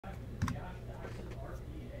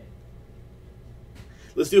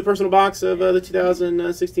Let's do a personal box of the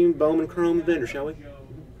 2016 Bowman Chrome Vendor, shall we?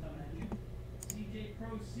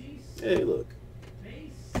 Hey, look.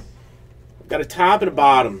 Got a top and a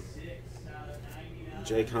bottom.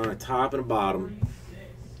 Jay Con, a top and a bottom.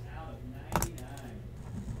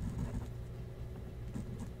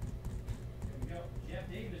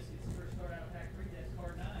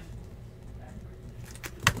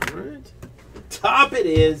 All right. Top it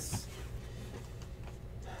is.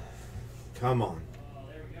 Come on.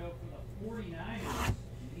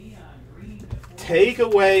 Take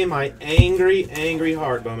away my angry, angry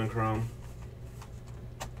heart, Bowman Chrome.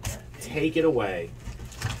 Take it away.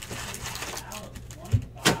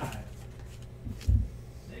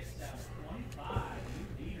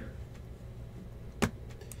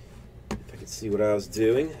 If I could see what I was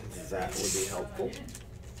doing, that would be helpful.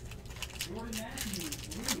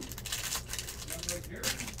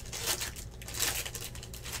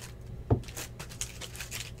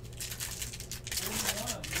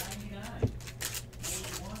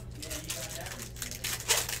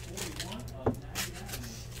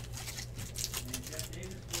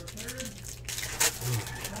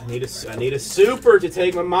 I need a super to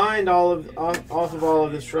take my mind off of all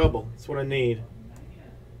of this trouble. That's what I need.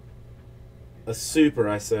 A super,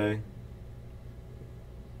 I say.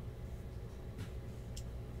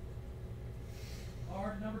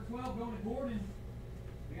 Card number 12 going to Gordon.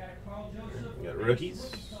 We got a Carl Joseph. We got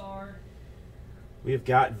rookies. We've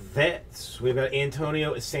got vets. We've got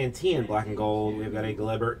Antonio Santillan, black and gold. We've got a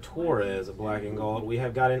Glebert Torres, black and gold. We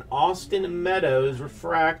have got an Austin Meadows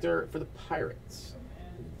refractor for the Pirates.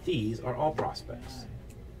 These are all prospects.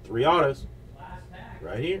 3 autos.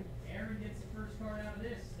 Right here.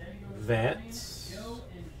 Vets.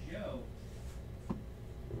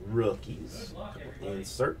 Rookies.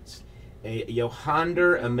 Inserts. A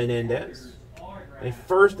Yohander Menendez. A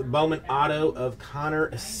first Bowman auto of Connor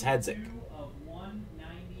Sadzik.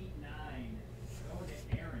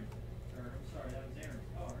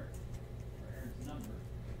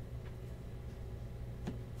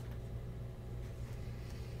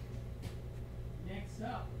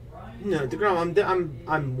 No, DeGrom,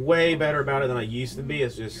 I'm way better about it than I used to be.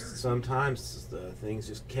 It's just sometimes things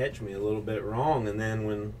just catch me a little bit wrong, and then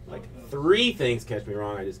when like 3 things catch me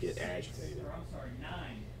wrong, I just get agitated.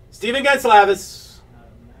 Steven Gonsalves,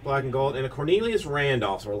 black and gold, and a Cornelius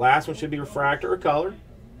Randolph. So our last one should be refractor or color.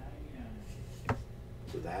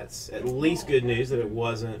 So that's at least good news that it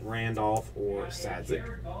wasn't Randolph or Sadzik.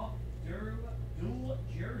 Dual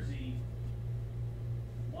jersey,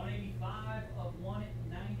 185 of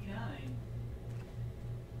 199.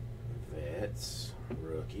 Vets,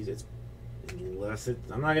 rookies. It's unless it.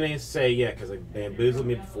 I'm not gonna say yet because they bamboozled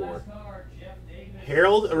me before.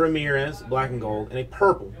 Harold Ramirez, black and gold, and a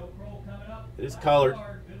purple. It is colored.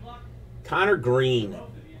 Connor Green,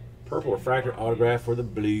 purple refractor autograph for the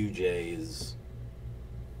Blue Jays.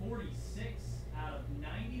 46 out of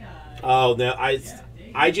 99. Oh no,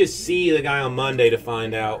 I just see the guy on Monday to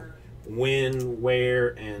find out when, where,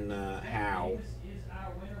 and how.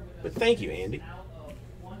 But thank you, Andy.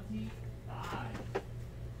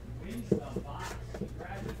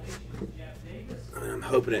 I'm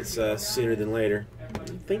hoping it's sooner than later.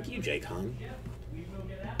 Thank you, Jay Con.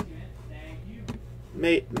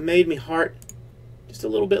 Made me heart just a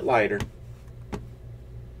little bit lighter.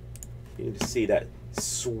 You need to see that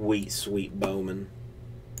sweet, sweet Bowman.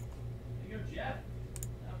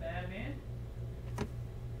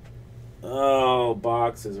 Oh,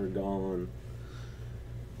 boxes are gone.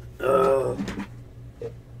 Oh.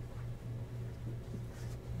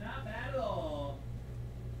 Not bad at all.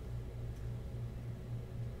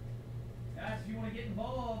 Guys, if you want to get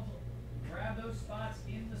involved, grab those spots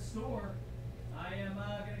in the store. I am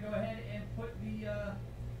going to go ahead and put the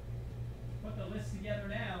list together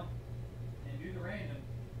now and do the random.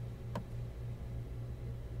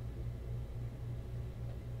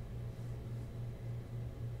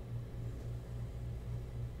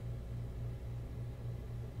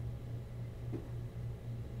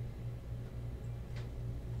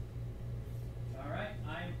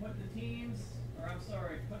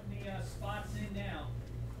 Putting the spots in now.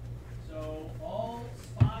 So all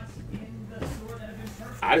spots in the store that have been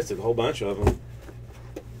purchased. I just took a whole bunch of them.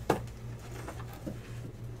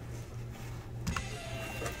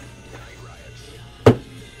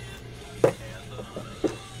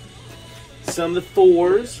 Some of the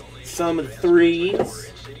 4s, some of the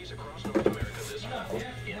 3s.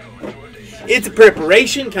 It's a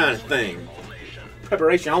preparation kind of thing.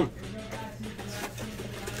 Preparation.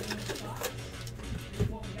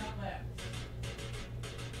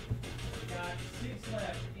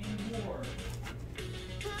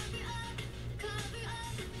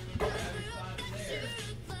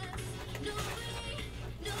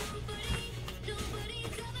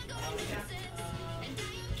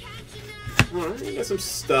 We got some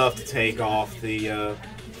stuff to take off the out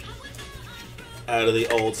of the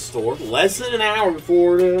old store. Less than an hour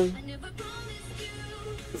before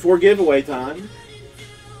giveaway time,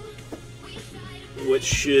 which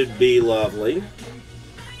should be lovely.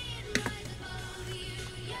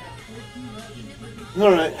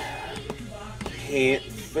 All right,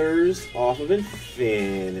 Panthers off of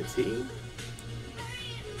Infinity.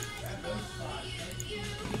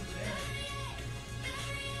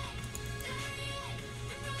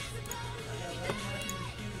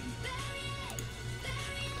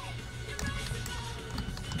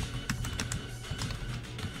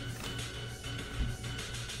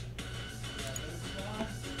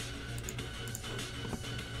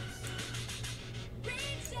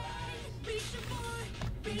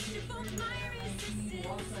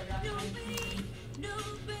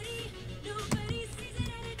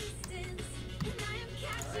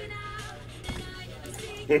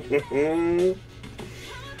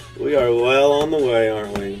 We are well on the way,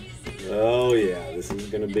 aren't we? Oh yeah, this is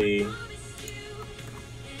gonna be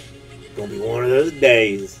one of those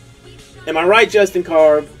days. Am I right, Justin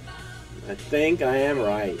Carb? I think I am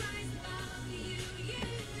right.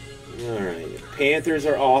 Alright, Panthers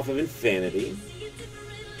are off of Infinity.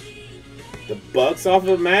 The Bucks off of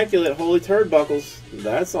Immaculate. Holy Turnbuckles.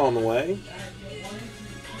 That's on the way.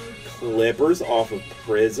 Clippers off of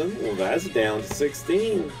Prism. Well, that's down to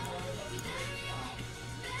 16.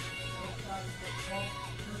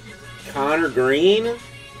 Connor Green,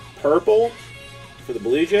 purple for the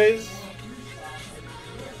Blue Jays.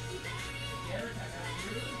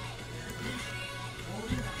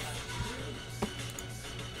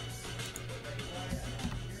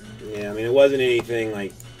 Yeah, I mean, it wasn't anything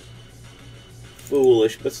like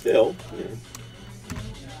foolish, but still. You know.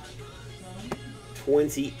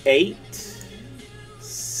 28,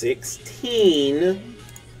 16.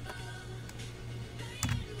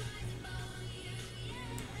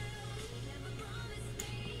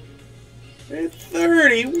 And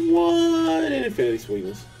 31 in Infinity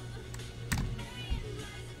Sweetness.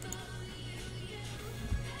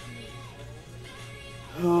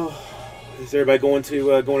 Oh, is everybody going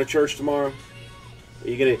to church tomorrow? Are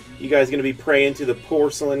you guys gonna be praying to the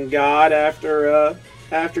porcelain god after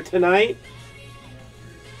tonight?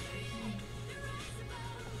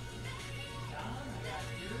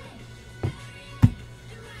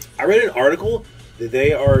 I read an article that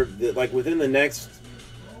they are like within the next,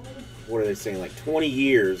 what are they saying, like 20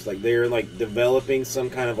 years, like they're like developing some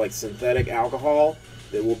kind of like synthetic alcohol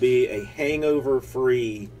that will be a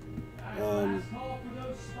hangover-free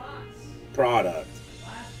product.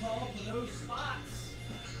 Last call for those spots.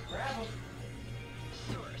 Grab them.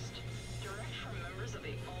 Sourced direct from members of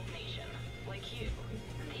a Alt Nation like you.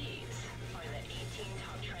 These are the 18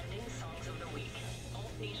 top trending songs of the week.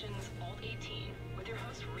 Alt Nation's Alt 18 with your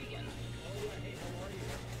host Regan. Oh yeah, hey, how are you?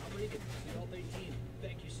 I'm Regan, the Alt 18.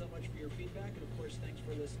 Thank you so much for your feedback, and of course, thanks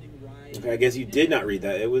for listening. Right. Okay, I guess you did not read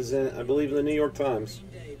that. It was, I believe, in the New York Times.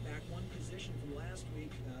 Green Day back one position from last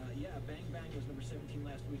week. Yeah, Bang Bang was number 17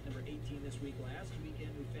 last week, number 18 this week. Last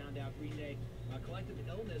weekend, we found out Green Day collective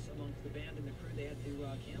illness amongst the band and the crew. They had to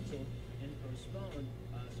cancel and postpone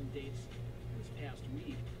some dates this past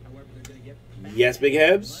week. However, they're going to get back Yes, Big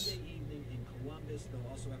Hebs. Monday evening in Columbus. They'll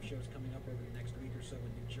also have shows coming up over the next week or so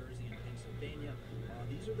in New Jersey and Pennsylvania.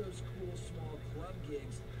 These are those cool small club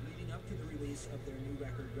gigs leading up to the release of their new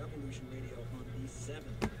record, Revolution Radio, on the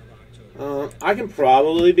 7th of October. I can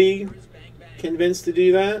probably be convinced to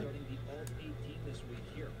do that. Starting the Alt 18 this week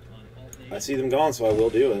here on Alt Nation. I see them gone, so I will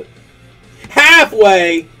do it.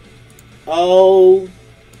 Halfway! Oh,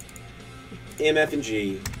 MF and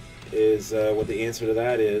G is what the answer to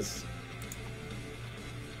that is.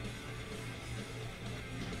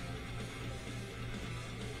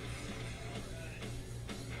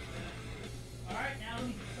 All right, now let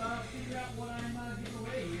me figure out what I'm giving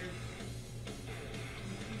away here.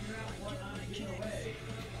 Figure out what I'm giving away.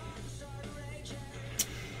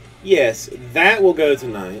 Yes, that will go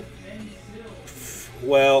tonight.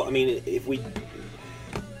 Well, I mean, if we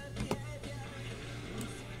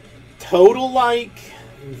total, like,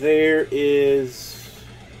 there is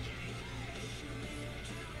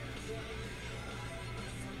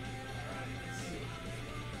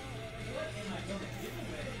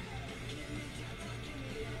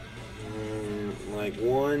like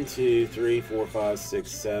 1, 2, 3, 4, 5,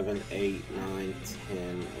 6, 7, 8, 9,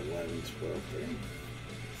 10, 11, 12, 13,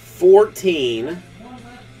 14.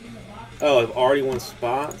 Oh, I've already won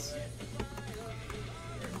spots.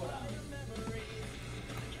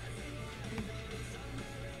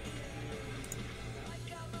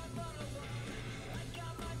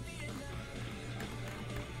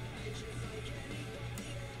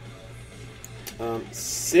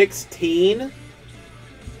 16,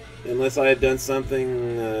 unless I have done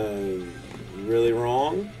something really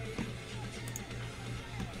wrong.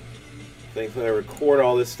 Thankfully, I record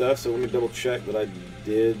all this stuff, so let me double check that I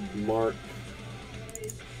did mark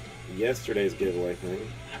yesterday's giveaway thing.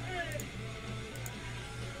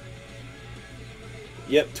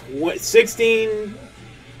 Yep, 16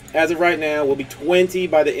 as of right now. Will be 20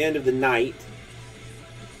 by the end of the night.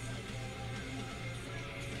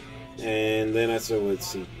 And then let's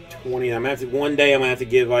see, 20. I'm gonna have to, one day I'm gonna have to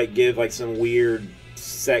give like some weird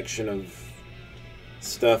section of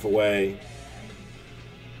stuff away.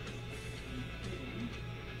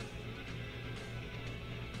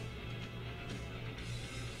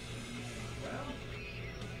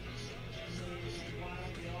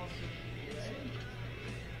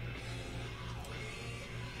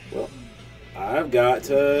 Well, I've got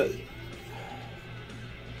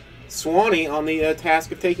Swanee on the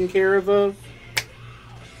task of taking care of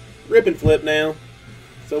Rip and Flip now,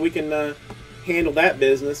 so we can handle that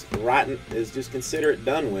business. Rotten is just consider it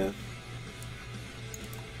done with.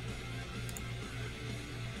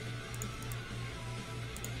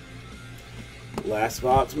 Last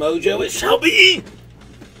box mojo it shall be.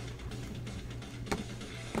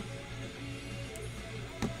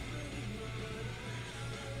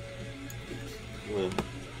 Well,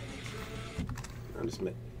 I'm just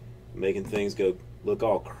making things look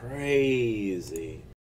all crazy.